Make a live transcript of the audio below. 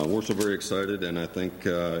we're so very excited, and I think,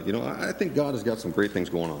 I think God has got some great things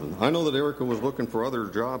going on. I know that Erica was looking for other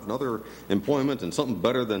jobs and other employment and something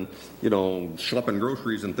better than, schlepping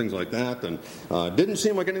groceries and things like that, and didn't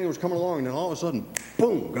seem like anything was coming along, and then all of a sudden,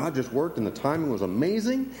 boom, God just worked, and the timing was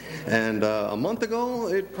amazing, and a month ago,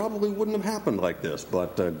 it probably wouldn't have happened like this,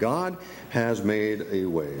 but God has made a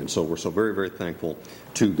way, and so we're so very, very thankful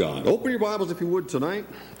to God. Open your Bibles, if you would, tonight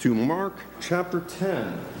to Mark chapter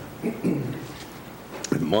 10.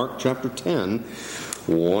 Mark chapter 10,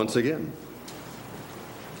 once again.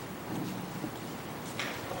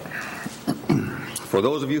 For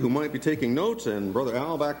those of you who might be taking notes, and Brother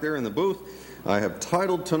Al back there in the booth, I have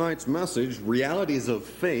titled tonight's message, Realities of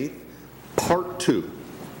Faith, Part 2.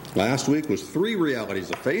 Last week was 3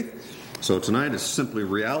 realities of faith, so tonight is simply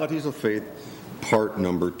Realities of Faith, Part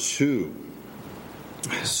number 2.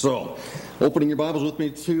 So, opening your Bibles with me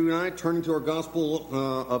tonight, turning to our Gospel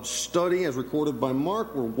of Study as recorded by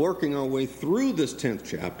Mark. We're working our way through this 10th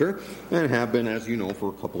chapter and have been, as you know, for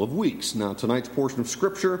a couple of weeks. Now, tonight's portion of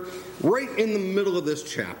Scripture, right in the middle of this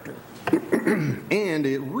chapter. And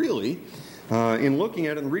it really, in looking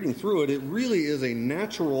at it and reading through it, it really is a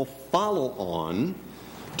natural follow-on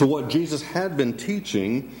to what Jesus had been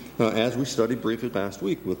teaching as we studied briefly last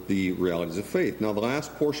week with the realities of faith. Now, the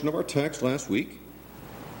last portion of our text last week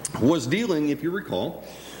was dealing, if you recall,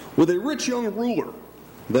 with a rich young ruler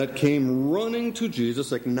that came running to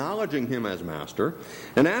Jesus, acknowledging him as master,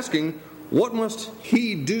 and asking, what must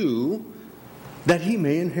he do that he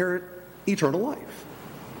may inherit eternal life?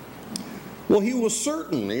 Well, he was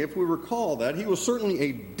certainly, if we recall that, he was certainly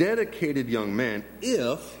a dedicated young man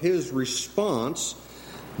if his response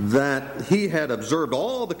that he had observed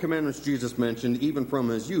all the commandments Jesus mentioned, even from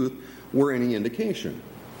his youth, were any indication.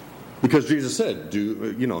 Because Jesus said,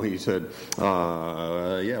 he said,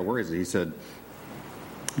 where is it? He said,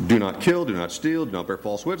 do not kill, do not steal, do not bear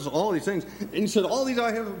false witness, all these things. And he said, all these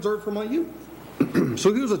I have observed from my youth.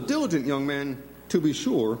 So he was a diligent young man, to be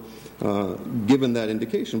sure, given that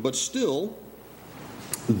indication. But still,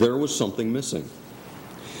 there was something missing.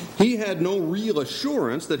 He had no real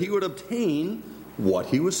assurance that he would obtain what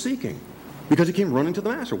he was seeking. Because he came running to the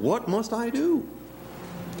Master. What must I do?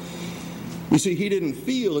 You see, he didn't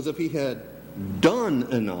feel as if he had done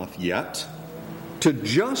enough yet to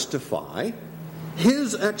justify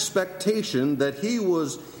his expectation that he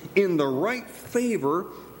was in the right favor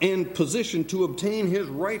and position to obtain his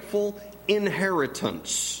rightful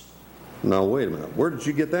inheritance. Now, wait a minute. Where did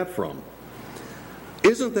you get that from?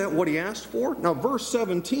 Isn't that what he asked for? Now, verse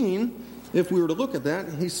 17, if we were to look at that,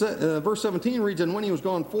 he said, verse 17 reads, and when he was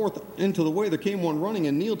gone forth into the way, there came one running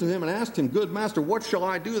and kneeled to him and asked him, good master, what shall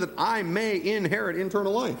I do that I may inherit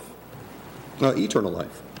eternal life? Eternal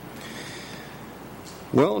life.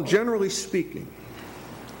 Well, generally speaking,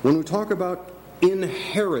 when we talk about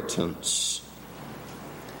inheritance,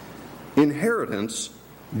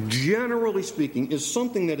 generally speaking, is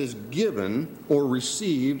something that is given or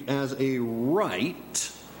received as a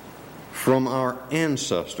right from our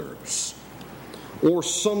ancestors, or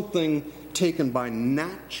something taken by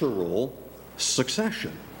natural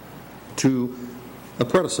succession to a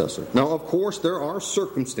predecessor. Now, of course, there are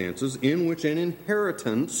circumstances in which an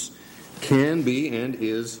inheritance can be and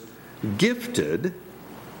is gifted,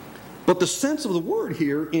 but the sense of the word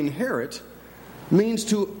here, inherit, means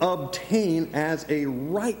to obtain as a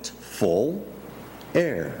rightful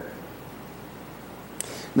heir.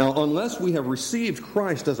 Now, unless we have received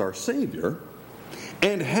Christ as our Savior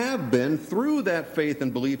and have been, through that faith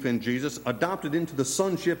and belief in Jesus, adopted into the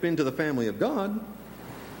sonship, into the family of God,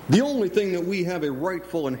 the only thing that we have a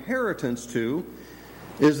rightful inheritance to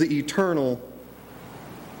is the eternal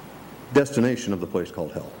destination of the place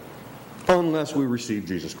called hell. Unless we receive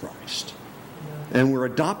Jesus Christ and we're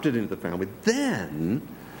adopted into the family, then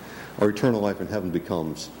our eternal life in heaven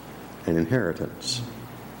becomes an inheritance.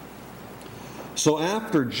 So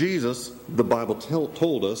after Jesus, the Bible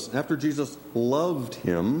told us, after Jesus loved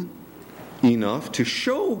him enough to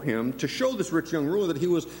show this rich young ruler that he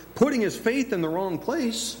was putting his faith in the wrong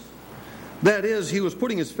place, that is, he was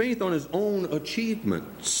putting his faith on his own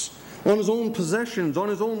achievements, on his own possessions, on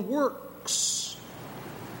his own works.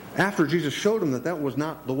 After Jesus showed him that that was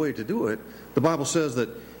not the way to do it, the Bible says that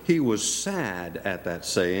he was sad at that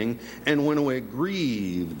saying and went away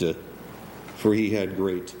grieved, for he had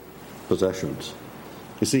great possessions.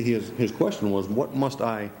 You see, his question was, what must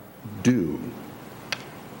I do?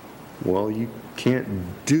 Well, you can't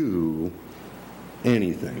do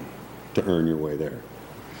anything to earn your way there.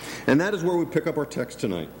 And that is where we pick up our text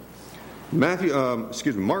tonight. Mark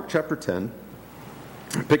chapter 10,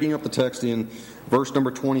 Picking up the text in verse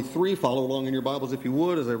number 23, follow along in your Bibles if you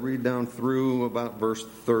would as I read down through about verse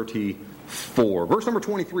 34. Verse number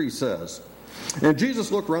 23 says, "And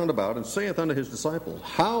Jesus looked round about and saith unto his disciples,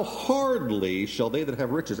 How hardly shall they that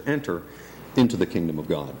have riches enter into the kingdom of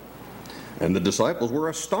God? And the disciples were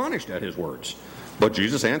astonished at his words. But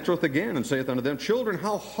Jesus answereth again and saith unto them, Children,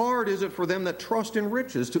 how hard is it for them that trust in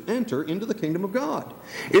riches to enter into the kingdom of God?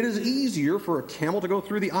 It is easier for a camel to go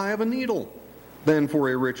through the eye of a needle than for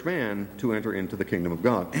a rich man to enter into the kingdom of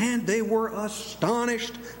God. And they were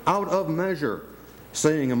astonished out of measure,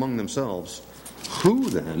 saying among themselves, Who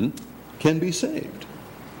then can be saved?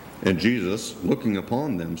 And Jesus, looking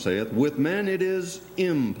upon them, saith, With men it is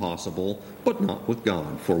impossible, but not with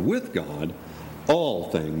God. For with God all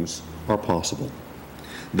things are possible.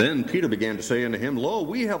 Then Peter began to say unto him, Lo,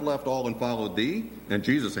 we have left all and followed thee. And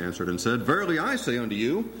Jesus answered and said, Verily I say unto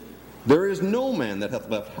you, there is no man that hath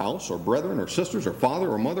left house, or brethren, or sisters, or father,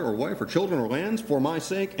 or mother, or wife, or children, or lands, for my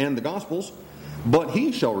sake and the gospel's, but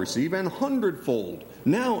he shall receive 100-fold,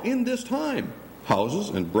 now in this time, houses,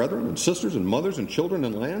 and brethren, and sisters, and mothers, and children,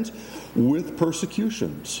 and lands, with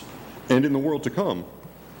persecutions, and in the world to come,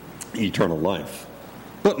 eternal life.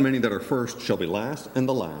 But many that are first shall be last, and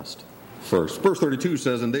the last first." Verse 32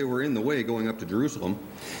 says, "And they were in the way going up to Jerusalem,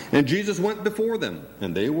 and Jesus went before them,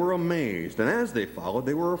 and they were amazed. And as they followed,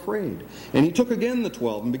 they were afraid. And he took again the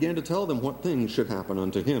 12, and began to tell them what things should happen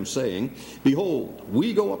unto him, saying, Behold,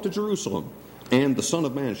 we go up to Jerusalem, and the Son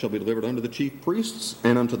of Man shall be delivered unto the chief priests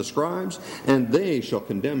and unto the scribes, and they shall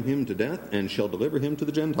condemn him to death, and shall deliver him to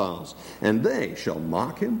the Gentiles. And they shall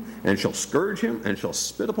mock him, and shall scourge him, and shall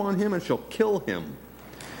spit upon him, and shall kill him.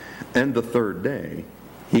 And the third day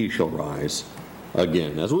he shall rise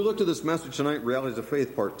again." As we look to this message tonight, Realities of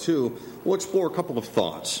Faith, Part 2, we'll explore a couple of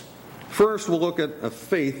thoughts. First, we'll look at a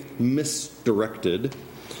faith misdirected.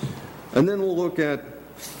 And then we'll look at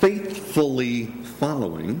faithfully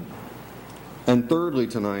following. And thirdly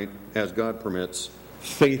tonight, as God permits,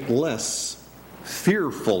 faithless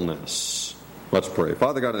fearfulness. Let's pray.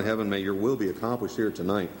 Father God in heaven, may your will be accomplished here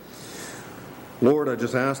tonight. Lord, I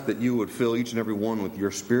just ask that you would fill each and every one with your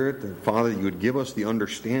Spirit. That, Father, you would give us the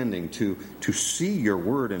understanding to see your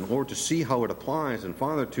word, and, Lord, to see how it applies. And,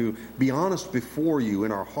 Father, to be honest before you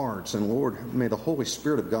in our hearts. And, Lord, may the Holy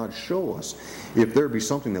Spirit of God show us if there be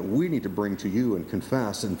something that we need to bring to you and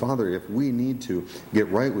confess. And, Father, if we need to get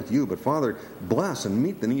right with you. But, Father, bless and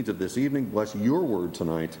meet the needs of this evening. Bless your word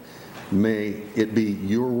tonight. May it be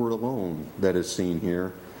your word alone that is seen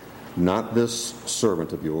here, not this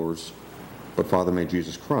servant of yours. But, Father, may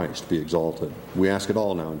Jesus Christ be exalted. We ask it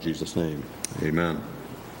all now in Jesus' name. Amen.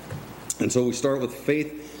 And so we start with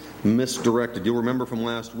faith misdirected. You'll remember from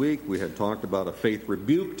last week we had talked about a faith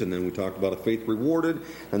rebuked, and then we talked about a faith rewarded,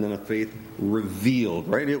 and then a faith revealed,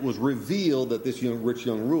 right? It was revealed that this rich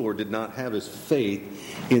young ruler did not have his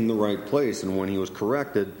faith in the right place, and when he was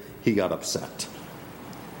corrected, he got upset.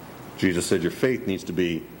 Jesus said, your faith needs to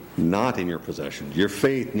be not in your possessions. Your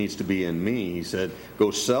faith needs to be in me. He said,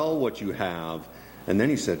 go sell what you have. And then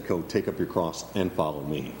he said, go take up your cross and follow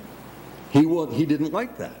me. He didn't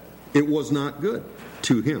like that. It was not good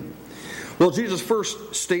to him. Well, Jesus'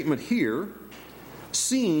 first statement here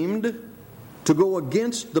seemed to go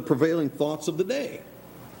against the prevailing thoughts of the day.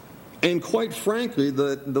 And quite frankly,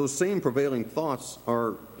 those same prevailing thoughts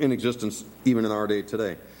are in existence even in our day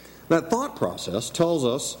today. That thought process tells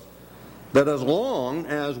us that as long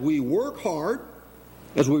as we work hard,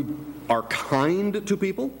 as we are kind to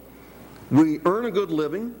people, we earn a good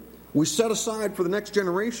living, we set aside for the next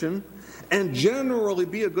generation, and generally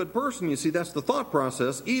be a good person, you see, that's the thought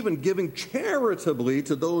process, even giving charitably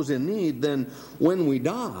to those in need, then when we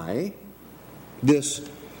die, this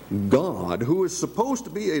God, who is supposed to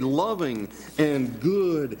be a loving and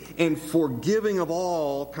good and forgiving of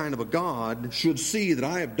all kind of a God, should see that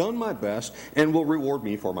I have done my best and will reward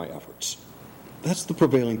me for my efforts. That's the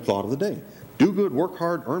prevailing thought of the day. Do good, work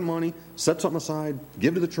hard, earn money, set something aside,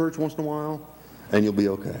 give to the church once in a while, and you'll be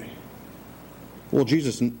okay. Well,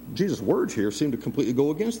 Jesus' words here seem to completely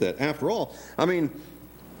go against that. After all, I mean,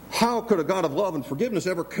 how could a God of love and forgiveness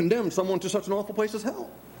ever condemn someone to such an awful place as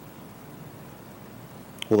hell?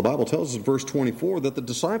 Well, the Bible tells us in verse 24 that the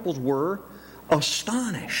disciples were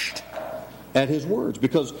astonished at his words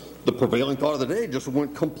because the prevailing thought of the day just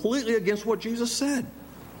went completely against what Jesus said.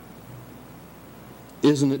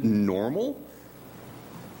 Isn't it normal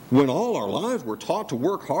when all our lives we're taught to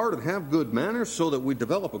work hard and have good manners so that we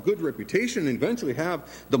develop a good reputation and eventually have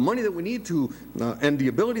the money that we need to and the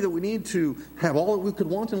ability that we need to have all that we could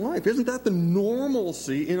want in life? Isn't that the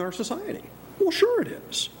normalcy in our society? Well, sure it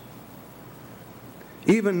is.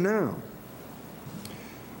 Even now,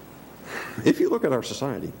 if you look at our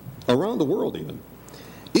society, around the world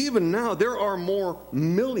even now there are more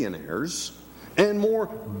millionaires and more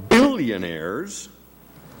billionaires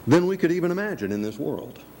than we could even imagine in this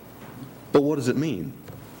world. But what does it mean?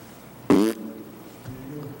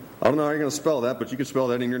 I don't know how you're going to spell that, but you can spell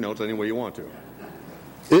that in your notes any way you want to.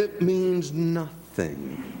 It means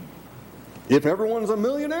nothing. If everyone's a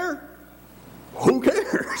millionaire, who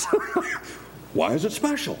cares? Why is it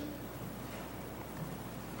special?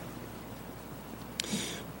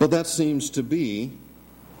 But that seems to be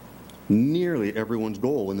nearly everyone's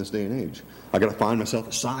goal in this day and age. I got to find myself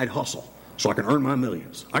a side hustle so I can earn my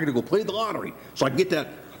millions. I got to go play the lottery so I can get that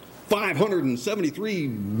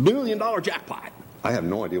 $573 million jackpot. I have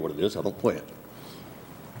no idea what it is. I don't play it.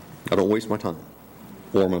 I don't waste my time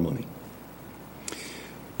or my money.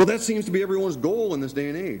 Well, that seems to be everyone's goal in this day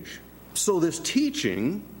and age. So this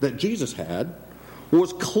teaching that Jesus had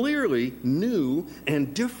was clearly new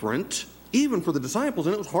and different, even for the disciples,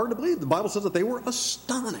 and it was hard to believe. The Bible says that they were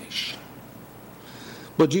astonished.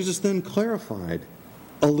 But Jesus then clarified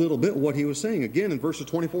a little bit what he was saying. Again, in verses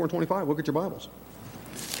 24 and 25, look at your Bibles.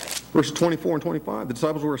 Verses 24 and 25, the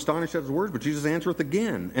disciples were astonished at his words, but Jesus answereth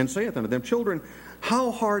again, and saith unto them, Children,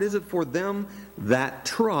 how hard is it for them that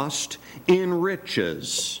trust in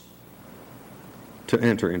riches to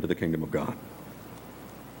enter into the kingdom of God?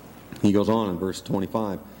 He goes on in verse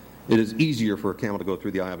 25, It is easier for a camel to go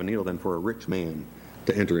through the eye of a needle than for a rich man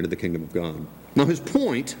to enter into the kingdom of God. Now his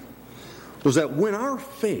point was that when our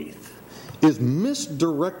faith is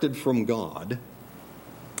misdirected from God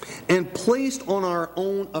and placed on our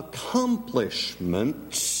own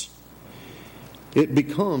accomplishments, it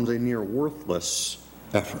becomes a near worthless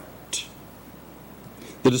effort.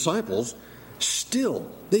 The disciples still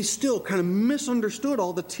kind of misunderstood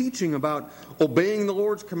all the teaching about obeying the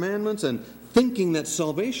Lord's commandments and thinking that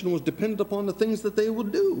salvation was dependent upon the things that they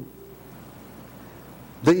would do.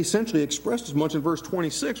 They essentially expressed as much in verse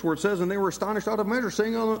 26, where it says, And they were astonished out of measure,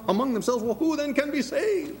 saying among themselves, Well, who then can be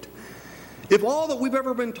saved? If all that we've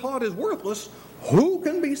ever been taught is worthless, who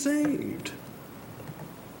can be saved?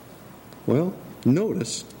 Well,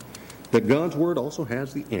 notice that God's Word also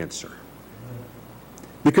has the answer.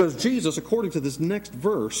 Because Jesus, according to this next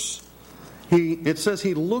verse, it says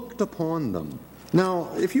he looked upon them.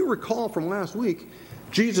 Now, if you recall from last week,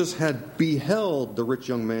 Jesus had beheld the rich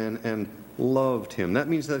young man and loved him. That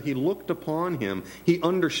means that he looked upon him, he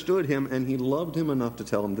understood him, and he loved him enough to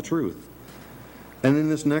tell him the truth. And in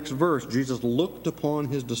this next verse, Jesus looked upon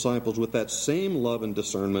his disciples with that same love and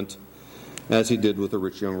discernment as he did with the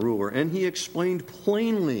rich young ruler. And he explained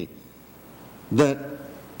plainly that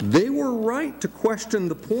they were right to question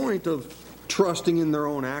the point of trusting in their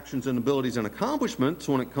own actions and abilities and accomplishments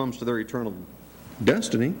when it comes to their eternal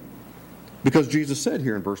destiny. Because Jesus said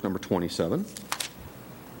here in verse number 27,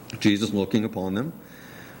 Jesus looking upon them,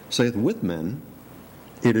 saith, With men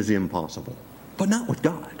it is impossible, but not with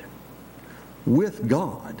God. With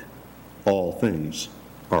God all things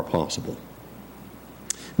are possible.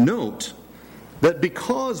 Note that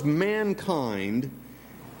because mankind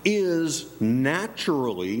is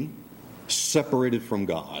naturally separated from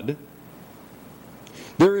God,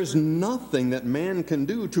 there is nothing that man can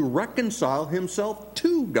do to reconcile himself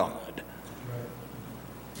to God.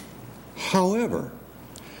 However,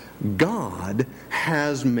 God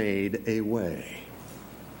has made a way.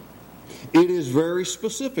 It is very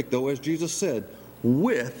specific, though, as Jesus said,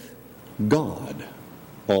 with God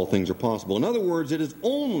all things are possible. In other words, it is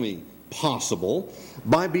only possible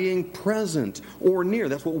by being present or near.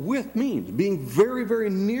 That's what with means, being very, very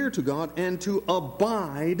near to God and to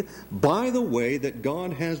abide by the way that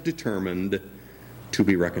God has determined to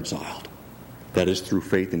be reconciled. That is through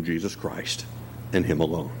faith in Jesus Christ and Him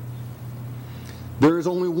alone. There is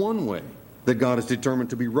only one way that God is determined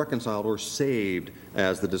to be reconciled or saved,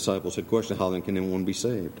 as the disciples had questioned, how then can anyone be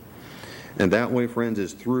saved? And that way, friends,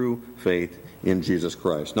 is through faith in Jesus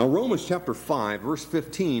Christ. Now, Romans chapter 5, verse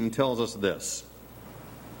 15 tells us this.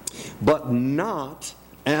 But not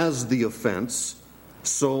as the offense,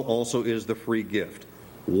 so also is the free gift.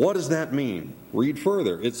 What does that mean? Read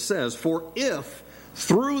further. It says, For if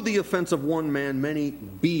through the offense of one man many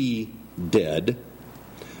be dead,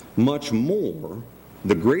 much more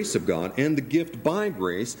the grace of God and the gift by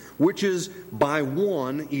grace, which is by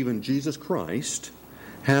one, even Jesus Christ,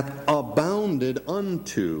 hath abounded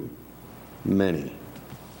unto many.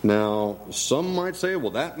 Now, some might say,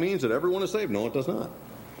 well, that means that everyone is saved. No, it does not.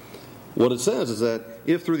 What it says is that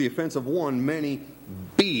if through the offense of one many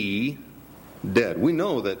be dead. We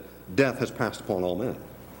know that death has passed upon all men.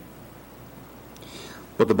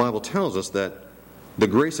 But the Bible tells us that the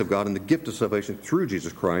grace of God and the gift of salvation through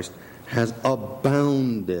Jesus Christ has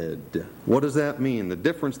abounded. What does that mean? The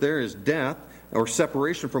difference there is death or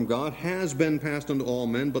separation from God has been passed unto all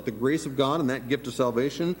men, but the grace of God and that gift of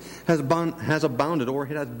salvation has abounded, or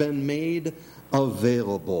it has been made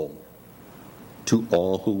available to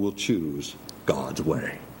all who will choose God's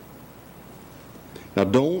way. Now,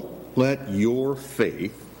 don't let your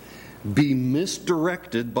faith be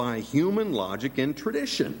misdirected by human logic and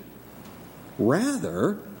tradition.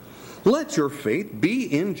 Rather, let your faith be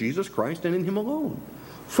in Jesus Christ and in Him alone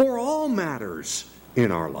for all matters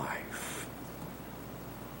in our life.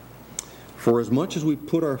 For as much as we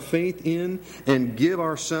put our faith in and give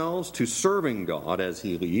ourselves to serving God as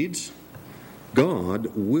He leads, God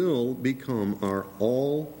will become our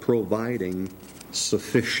all-providing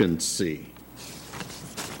sufficiency.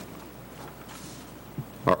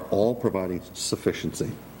 Our all-providing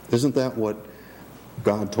sufficiency. Isn't that what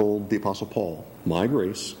God told the Apostle Paul? My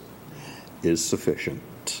grace is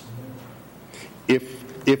sufficient.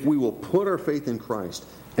 If we will put our faith in Christ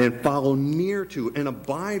and follow near to and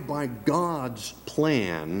abide by God's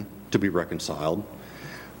plan to be reconciled,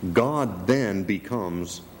 God then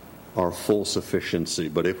becomes our full sufficiency.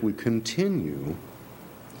 But if we continue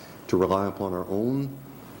to rely upon our own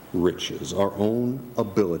riches, our own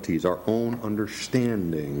abilities, our own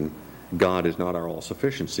understanding, God is not our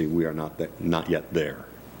all-sufficiency. We are not yet there.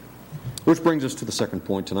 Which brings us to the second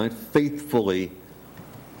point tonight, faithfully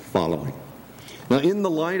following. Now, in the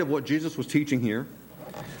light of what Jesus was teaching here,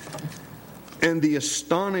 and the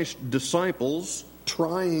astonished disciples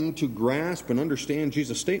trying to grasp and understand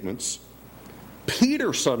Jesus' statements,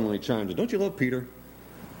 Peter suddenly chimes in. Don't you love Peter?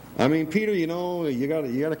 I mean, Peter, you got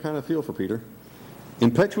to kind of feel for Peter.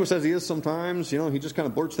 Impetuous as he is sometimes, he just kind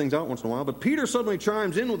of blurts things out once in a while. But Peter suddenly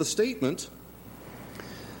chimes in with a statement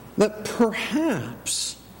that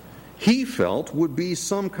perhaps he felt would be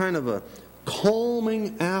some kind of a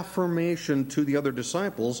calming affirmation to the other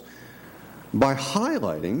disciples by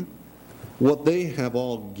highlighting what they have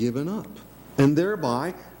all given up, and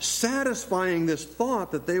thereby satisfying this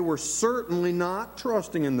thought that they were certainly not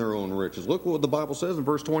trusting in their own riches. Look what the Bible says in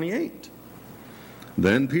verse 28.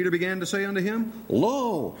 Then Peter began to say unto him,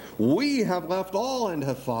 Lo, we have left all and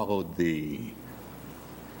have followed thee.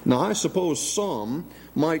 Now, I suppose some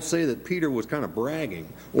might say that Peter was kind of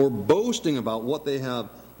bragging or boasting about what they have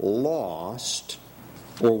lost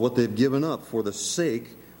or what they've given up for the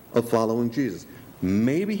sake of following Jesus.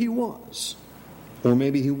 Maybe he was, or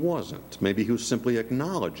maybe he wasn't. Maybe he was simply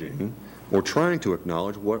acknowledging or trying to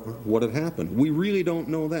acknowledge what had happened. We really don't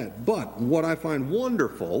know that. But what I find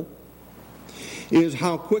wonderful is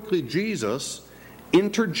how quickly Jesus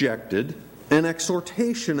interjected an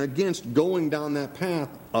exhortation against going down that path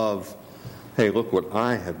of, hey, look what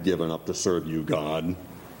I have given up to serve you, God.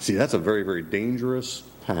 See, that's a very, very dangerous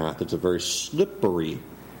path. It's a very slippery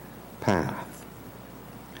path.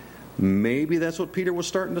 Maybe that's what Peter was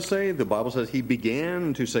starting to say. The Bible says he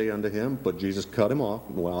began to say unto him, but Jesus cut him off.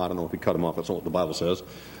 Well, I don't know if he cut him off. That's not what the Bible says.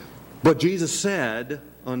 But Jesus said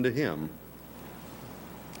unto him,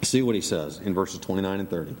 see what he says in verses 29 and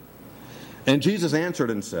 30. And Jesus answered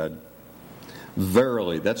and said,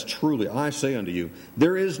 Verily, that's truly, I say unto you,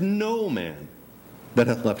 there is no man that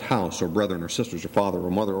hath left house or brethren or sisters or father or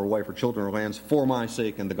mother or wife or children or lands for my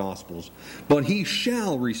sake and the gospel's, but he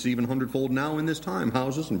shall receive an hundredfold now in this time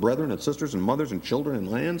houses and brethren and sisters and mothers and children and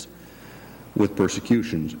lands with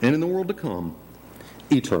persecutions, and in the world to come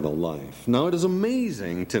eternal life. Now it is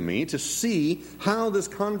amazing to me to see how this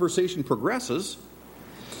conversation progresses,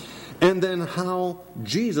 and then how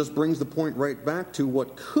Jesus brings the point right back to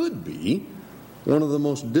what could be one of the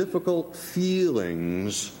most difficult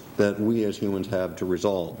feelings that we as humans have to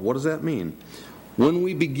resolve. What does that mean? When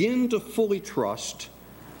we begin to fully trust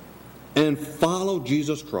and follow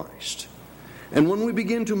Jesus Christ, and when we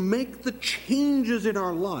begin to make the changes in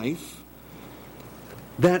our life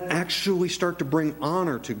that actually start to bring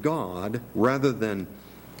honor to God, rather than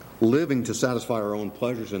living to satisfy our own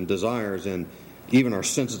pleasures and desires and even our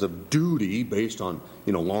senses of duty based on,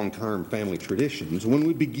 long-term family traditions, when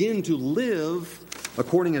we begin to live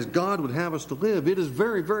according as God would have us to live, it is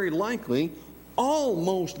very, very likely,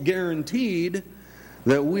 almost guaranteed,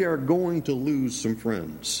 that we are going to lose some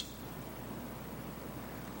friends.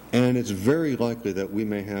 And it's very likely that we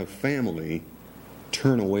may have family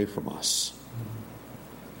turn away from us.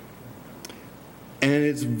 And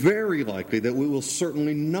it's very likely that we will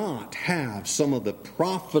certainly not have some of the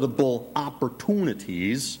profitable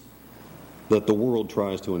opportunities that the world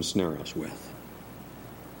tries to ensnare us with.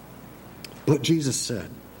 But Jesus said,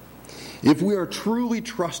 if we are truly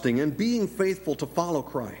trusting and being faithful to follow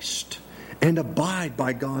Christ and abide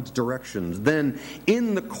by God's directions, then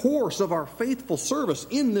in the course of our faithful service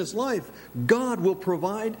in this life, God will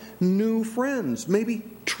provide new friends, maybe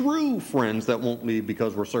true friends that won't leave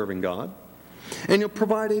because we're serving God. And He'll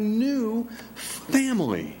provide a new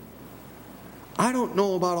family. I don't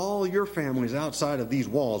know about all your families outside of these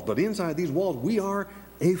walls, but inside these walls, we are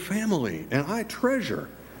a family. And I treasure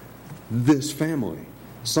this family,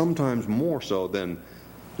 sometimes more so than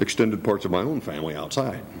extended parts of my own family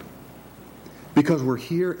outside. Because we're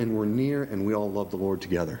here and we're near and we all love the Lord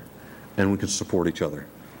together. And we can support each other.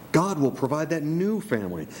 God will provide that new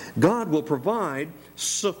family. God will provide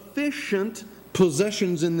sufficient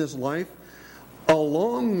possessions in this life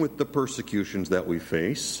along with the persecutions that we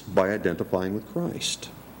face by identifying with Christ,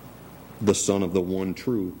 the Son of the one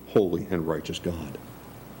true, holy, and righteous God.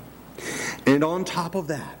 And on top of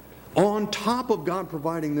that, on top of God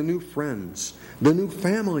providing the new friends, the new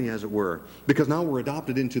family as it were, because now we're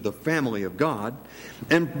adopted into the family of God,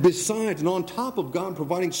 and besides and on top of God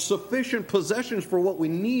providing sufficient possessions for what we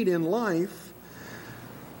need in life,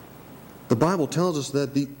 the Bible tells us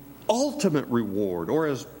that the ultimate reward, or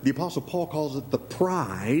as the Apostle Paul calls it, the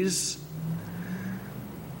prize,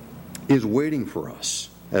 is waiting for us,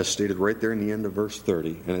 as stated right there in the end of verse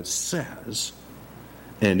 30. And it says,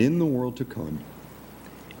 "And in the world to come,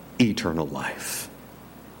 eternal life."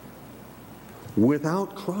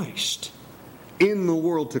 Without Christ, in the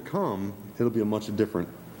world to come, it'll be a much different,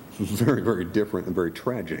 very, very different and very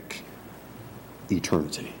tragic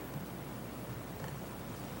eternity.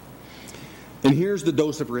 And here's the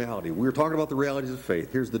dose of reality. We were talking about the realities of faith.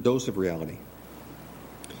 Here's the dose of reality.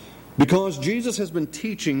 Because Jesus has been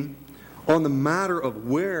teaching on the matter of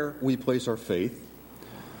where we place our faith,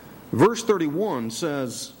 verse 31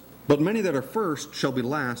 says, "But many that are first shall be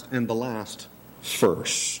last, and the last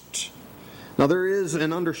first." Now there is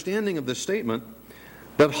an understanding of this statement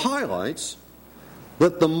that highlights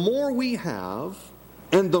that the more we have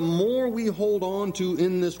and the more we hold on to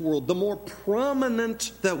in this world, the more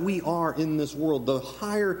prominent that we are in this world, the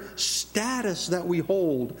higher status that we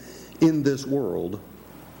hold in this world,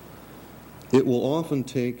 it will often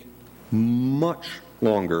take much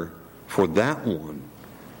longer for that one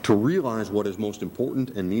to realize what is most important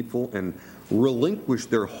and needful and relinquish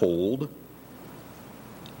their hold,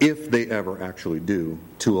 if they ever actually do,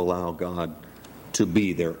 to allow God to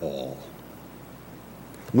be their all.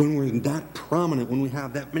 When we're that prominent, when we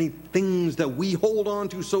have that many things that we hold on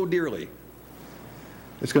to so dearly,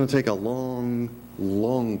 it's going to take a long,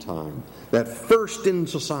 long time. That first in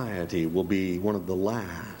society will be one of the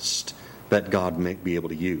last that God may be able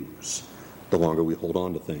to use, the longer we hold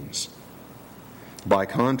on to things. By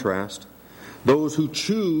contrast, those who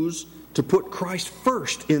choose to put Christ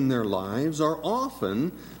first in their lives are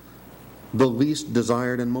often the least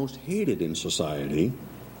desired and most hated in society.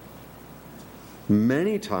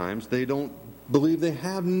 Many times they don't believe they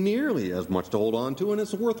have nearly as much to hold on to, and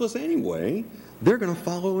it's worthless anyway. They're going to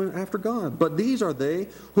follow after God. But these are they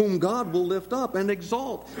whom God will lift up and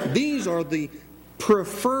exalt. These are the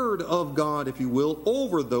preferred of God, if you will,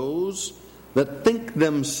 over those that think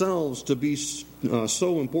themselves to be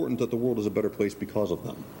so important that the world is a better place because of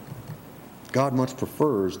them. God much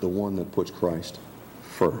prefers the one that puts Christ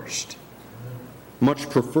first. Much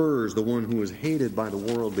prefers the one who is hated by the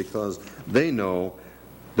world because they know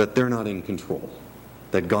that they're not in control,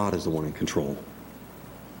 that God is the one in control.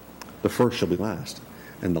 The first shall be last,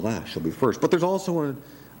 and the last shall be first. But there's also an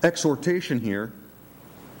exhortation here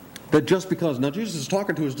that just because, now Jesus is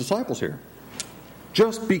talking to his disciples here,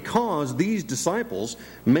 just because these disciples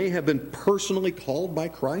may have been personally called by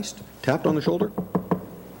Christ, tapped on the shoulder,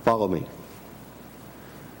 follow me.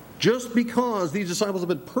 Just because these disciples have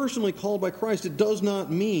been personally called by Christ, it does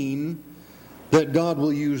not mean that God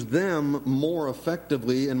will use them more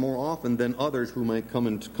effectively and more often than others who may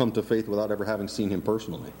come to faith without ever having seen Him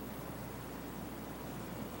personally.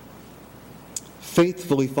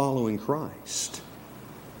 Faithfully following Christ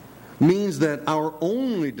means that our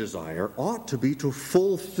only desire ought to be to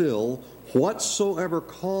fulfill whatsoever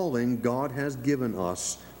calling God has given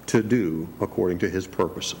us to do according to His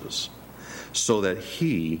purposes, so that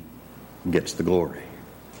He gets the glory.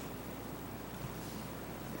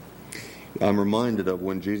 I'm reminded of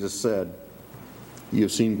when Jesus said, "You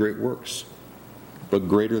have seen great works, but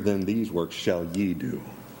greater than these works shall ye do."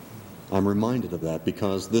 I'm reminded of that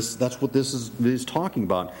because that's what this is talking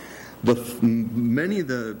about. But many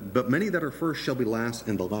that are first shall be last,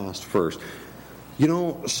 and the last first. You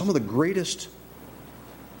know, some of the greatest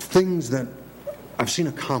things that I've seen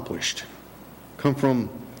accomplished come from,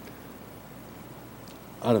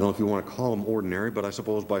 I don't know if you want to call them ordinary, but I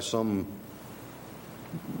suppose by some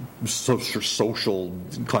social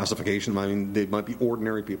classification. I mean, they might be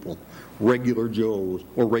ordinary people, regular Joes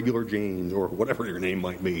or regular Janes or whatever your name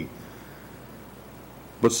might be.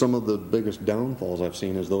 But some of the biggest downfalls I've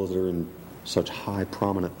seen is those that are in such high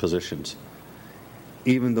prominent positions,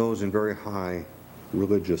 even those in very high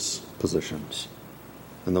religious positions.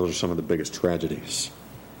 And those are some of the biggest tragedies.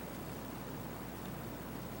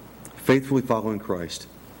 Faithfully following Christ,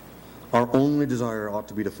 our only desire ought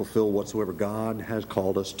to be to fulfill whatsoever God has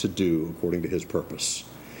called us to do according to His purpose,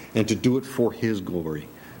 and to do it for His glory,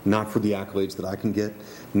 not for the accolades that I can get,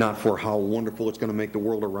 not for how wonderful it's going to make the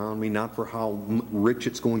world around me, not for how rich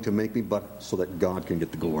it's going to make me, but so that God can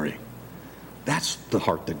get the glory. That's the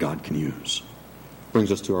heart that God can use.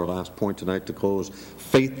 Brings us to our last point tonight to close: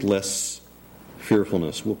 faithless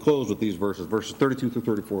fearfulness. We'll close with these verses 32 through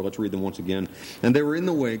 34. Let's read them once again. And they were in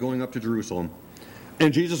the way going up to Jerusalem,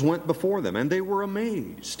 and Jesus went before them, and they were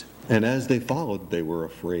amazed. And as they followed, they were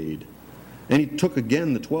afraid. And he took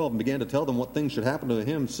again the 12 and began to tell them what things should happen to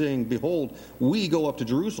him, saying, Behold, we go up to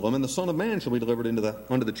Jerusalem, and the Son of Man shall be delivered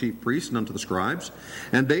unto the chief priests and unto the scribes,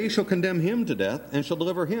 and they shall condemn him to death, and shall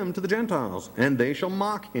deliver him to the Gentiles. And they shall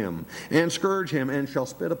mock him, and scourge him, and shall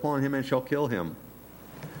spit upon him, and shall kill him.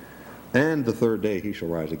 And the third day he shall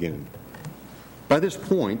rise again. By this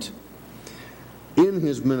point in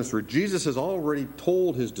his ministry, Jesus has already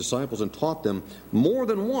told his disciples and taught them more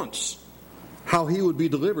than once how he would be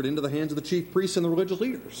delivered into the hands of the chief priests and the religious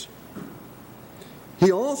leaders.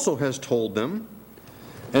 He also has told them,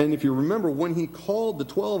 and if you remember, when he called the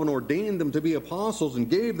 12 and ordained them to be apostles and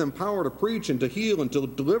gave them power to preach and to heal and to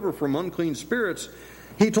deliver from unclean spirits,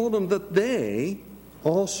 he told them that they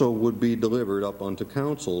also would be delivered up unto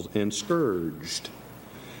councils and scourged.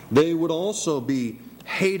 They would also be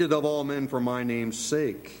hated of all men for my name's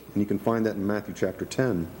sake. And you can find that in Matthew chapter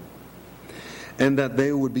 10. And that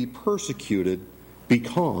they would be persecuted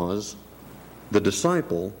because the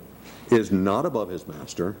disciple is not above his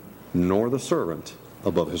master, nor the servant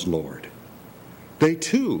above his Lord. They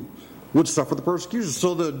too would suffer the persecution.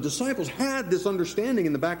 So the disciples had this understanding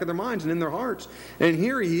in the back of their minds and in their hearts. And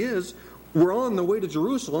here he is. We're on the way to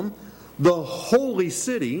Jerusalem, the holy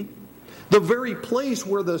city, the very place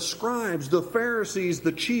where the scribes, the Pharisees,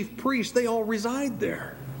 the chief priests, they all reside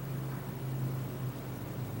there.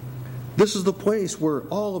 This is the place where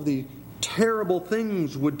all of the terrible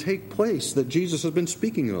things would take place that Jesus has been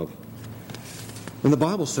speaking of. And the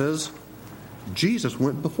Bible says Jesus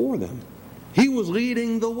went before them. He was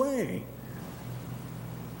leading the way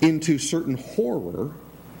into certain horror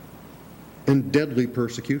and deadly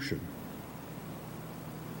persecution.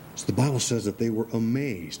 So the Bible says that they were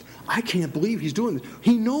amazed. I can't believe he's doing this.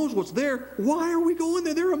 He knows what's there. Why are we going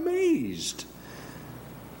there? They're amazed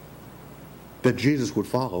that Jesus would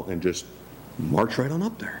follow and just march right on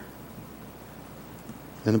up there.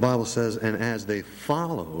 And the Bible says, and as they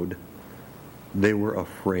followed, they were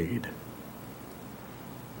afraid.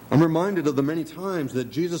 I'm reminded of the many times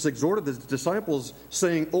that Jesus exhorted his disciples,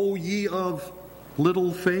 saying, O ye of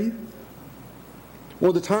little faith.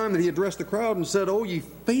 Or the time that he addressed the crowd and said, O ye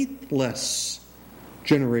faithless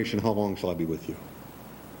generation, how long shall I be with you?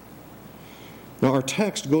 Now our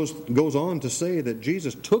text goes on to say that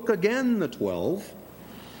Jesus took again the 12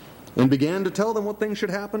 and began to tell them what things should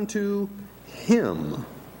happen to him.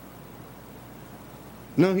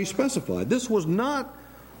 Now he specified this was not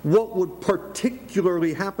what would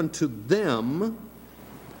particularly happen to them,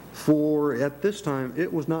 for at this time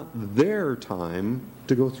it was not their time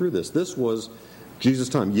to go through this. This was Jesus'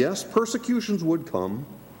 time. Yes, persecutions would come.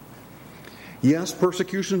 Yes,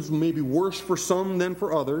 persecutions may be worse for some than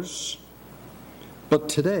for others. But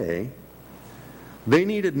today, they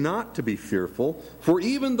needed not to be fearful, for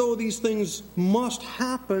even though these things must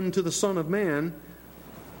happen to the Son of Man,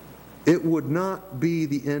 it would not be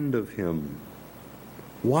the end of him.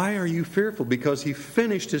 Why are you fearful? Because he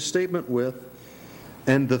finished his statement with,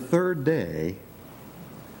 and the third day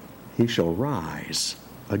he shall rise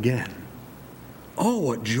again. Oh,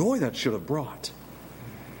 what joy that should have brought.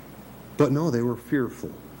 But no, they were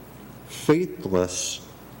fearful. Faithless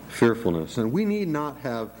fearfulness. And we need not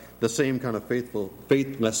have the same kind of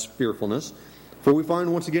faithless fearfulness. For we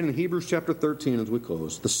find once again in Hebrews chapter 13 as we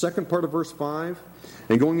close, the second part of verse 5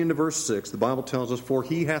 and going into verse 6, the Bible tells us, For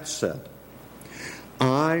he hath said,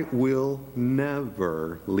 I will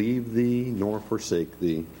never leave thee nor forsake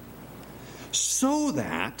thee, so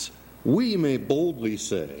that we may boldly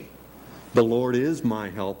say, The Lord is my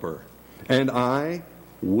helper, and I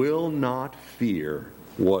will not fear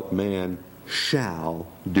what man shall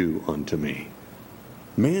do unto me.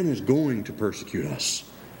 Man is going to persecute us.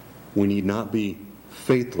 We need not be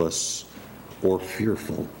faithless or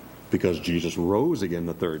fearful. because Jesus rose again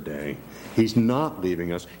the third day. He's not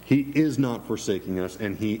leaving us. He is not forsaking us,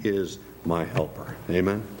 and He is my helper.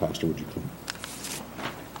 Amen? Pastor, would you come?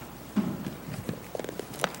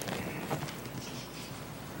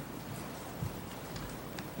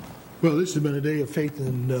 Well, this has been a day of faith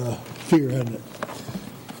and fear, hasn't it?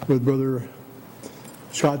 With Brother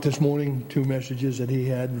Scott this morning, 2 messages that he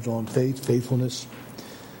had was on faith, faithfulness.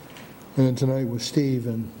 And then tonight with Steve.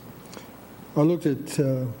 And I looked at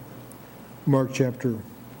Mark chapter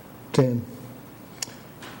 10.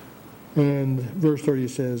 And verse 30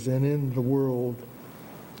 says, and in the world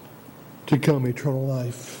to come eternal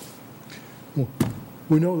life. Well,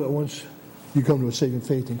 we know that once you come to a saving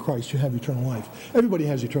faith in Christ, you have eternal life. Everybody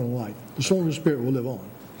has eternal life. The soul and the spirit will live on.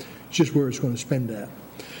 It's just where it's going to spend that.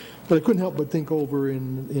 But I couldn't help but think over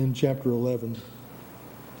in chapter 11.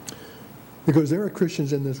 Because there are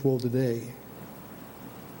Christians in this world today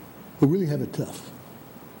who really have it tough.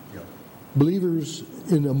 Yep. Believers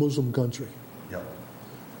in a Muslim country. Yep.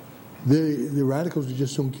 The radicals will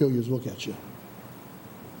just soon kill you as look at you.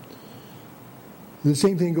 And the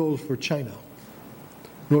same thing goes for China,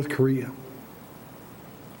 North Korea,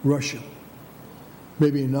 Russia.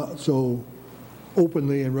 Maybe not so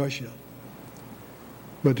openly in Russia.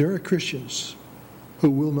 But there are Christians who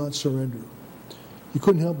will not surrender. You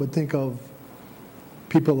couldn't help but think of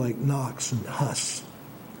people like Knox and Huss.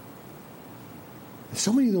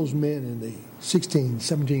 So many of those men in the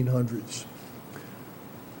 1700s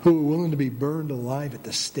who were willing to be burned alive at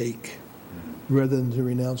the stake rather than to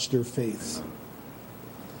renounce their faith.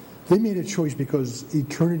 They made a choice because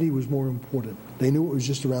eternity was more important. They knew it was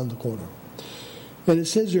just around the corner. And it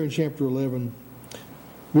says there in chapter 11,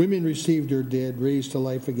 women received their dead, raised to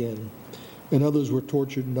life again, and others were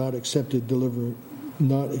tortured, not accepting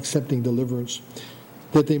deliverance,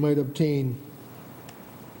 that they might obtain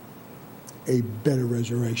a better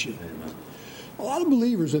resurrection. Amen. A lot of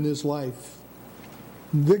believers in this life,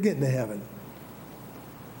 they're getting to heaven.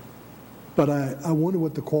 But I wonder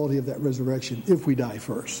what the quality of that resurrection, if we die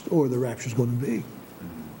first, or the rapture is going to be.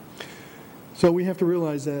 So we have to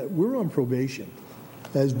realize that we're on probation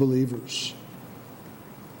as believers.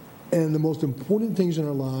 And the most important things in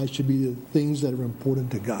our lives should be the things that are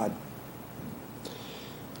important to God.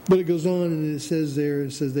 But it goes on and it says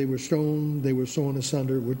they were stoned, they were sawn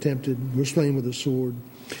asunder, were tempted, were slain with a sword.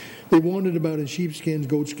 They wandered about in sheepskins,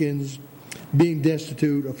 goatskins, being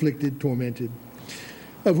destitute, afflicted, tormented,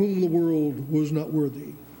 of whom the world was not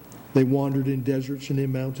worthy. They wandered in deserts and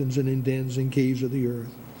in mountains and in dens and caves of the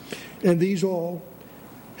earth. And these all,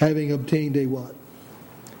 having obtained a what?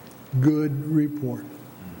 Good report.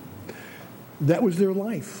 That was their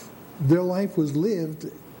life. Their life was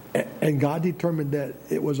lived, and God determined that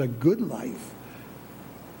it was a good life,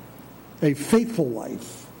 a faithful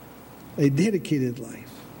life, a dedicated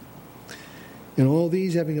life. And all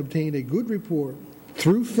these, having obtained a good report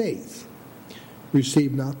through faith,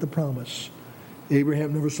 received not the promise.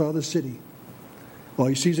 Abraham never saw the city. Well,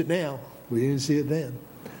 he sees it now. We didn't see it then.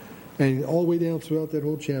 And all the way down throughout that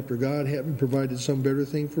whole chapter, God having provided some better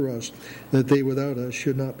thing for us, that they without us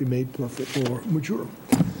should not be made perfect or mature.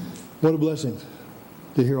 What a blessing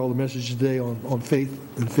to hear all the messages today on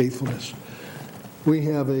faith and faithfulness. We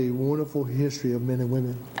have a wonderful history of men and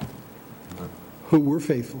women who were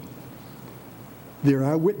faithful. They're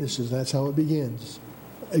eyewitnesses. That's how it begins.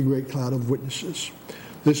 A great cloud of witnesses.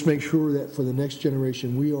 Let's make sure that for the next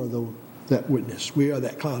generation, we are that witness. We are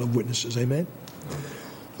that cloud of witnesses. Amen?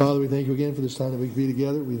 Father, we thank you again for this time that we can be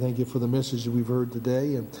together. We thank you for the message that we've heard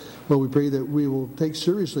today. And Lord, we pray that we will take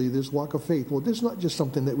seriously this walk of faith. Lord, this is not just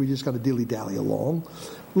something that we just got to dilly-dally along.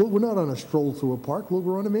 Lord, we're not on a stroll through a park. Lord,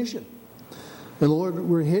 we're on a mission. And Lord,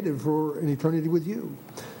 we're headed for an eternity with you.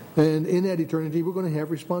 And in that eternity, we're going to have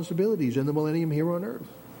responsibilities in the millennium here on earth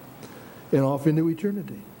and off into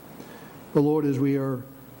eternity. But Lord, as we are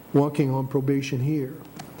walking on probation here,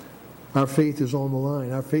 our faith is on the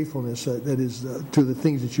line. Our faithfulness, that is to the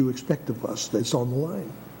things that you expect of us, that's on the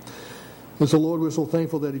line. And so, Lord, we're so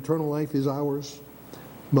thankful that eternal life is ours.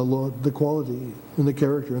 But, Lord, the quality and the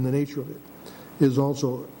character and the nature of it is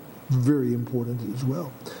also very important as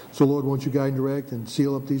well. So, Lord, won't you guide and direct and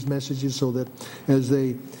seal up these messages so that as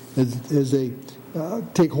they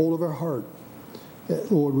take hold of our heart,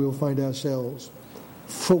 Lord, we'll find ourselves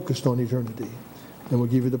focused on eternity. And we'll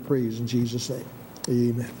give you the praise in Jesus' name.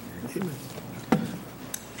 Amen. Amen.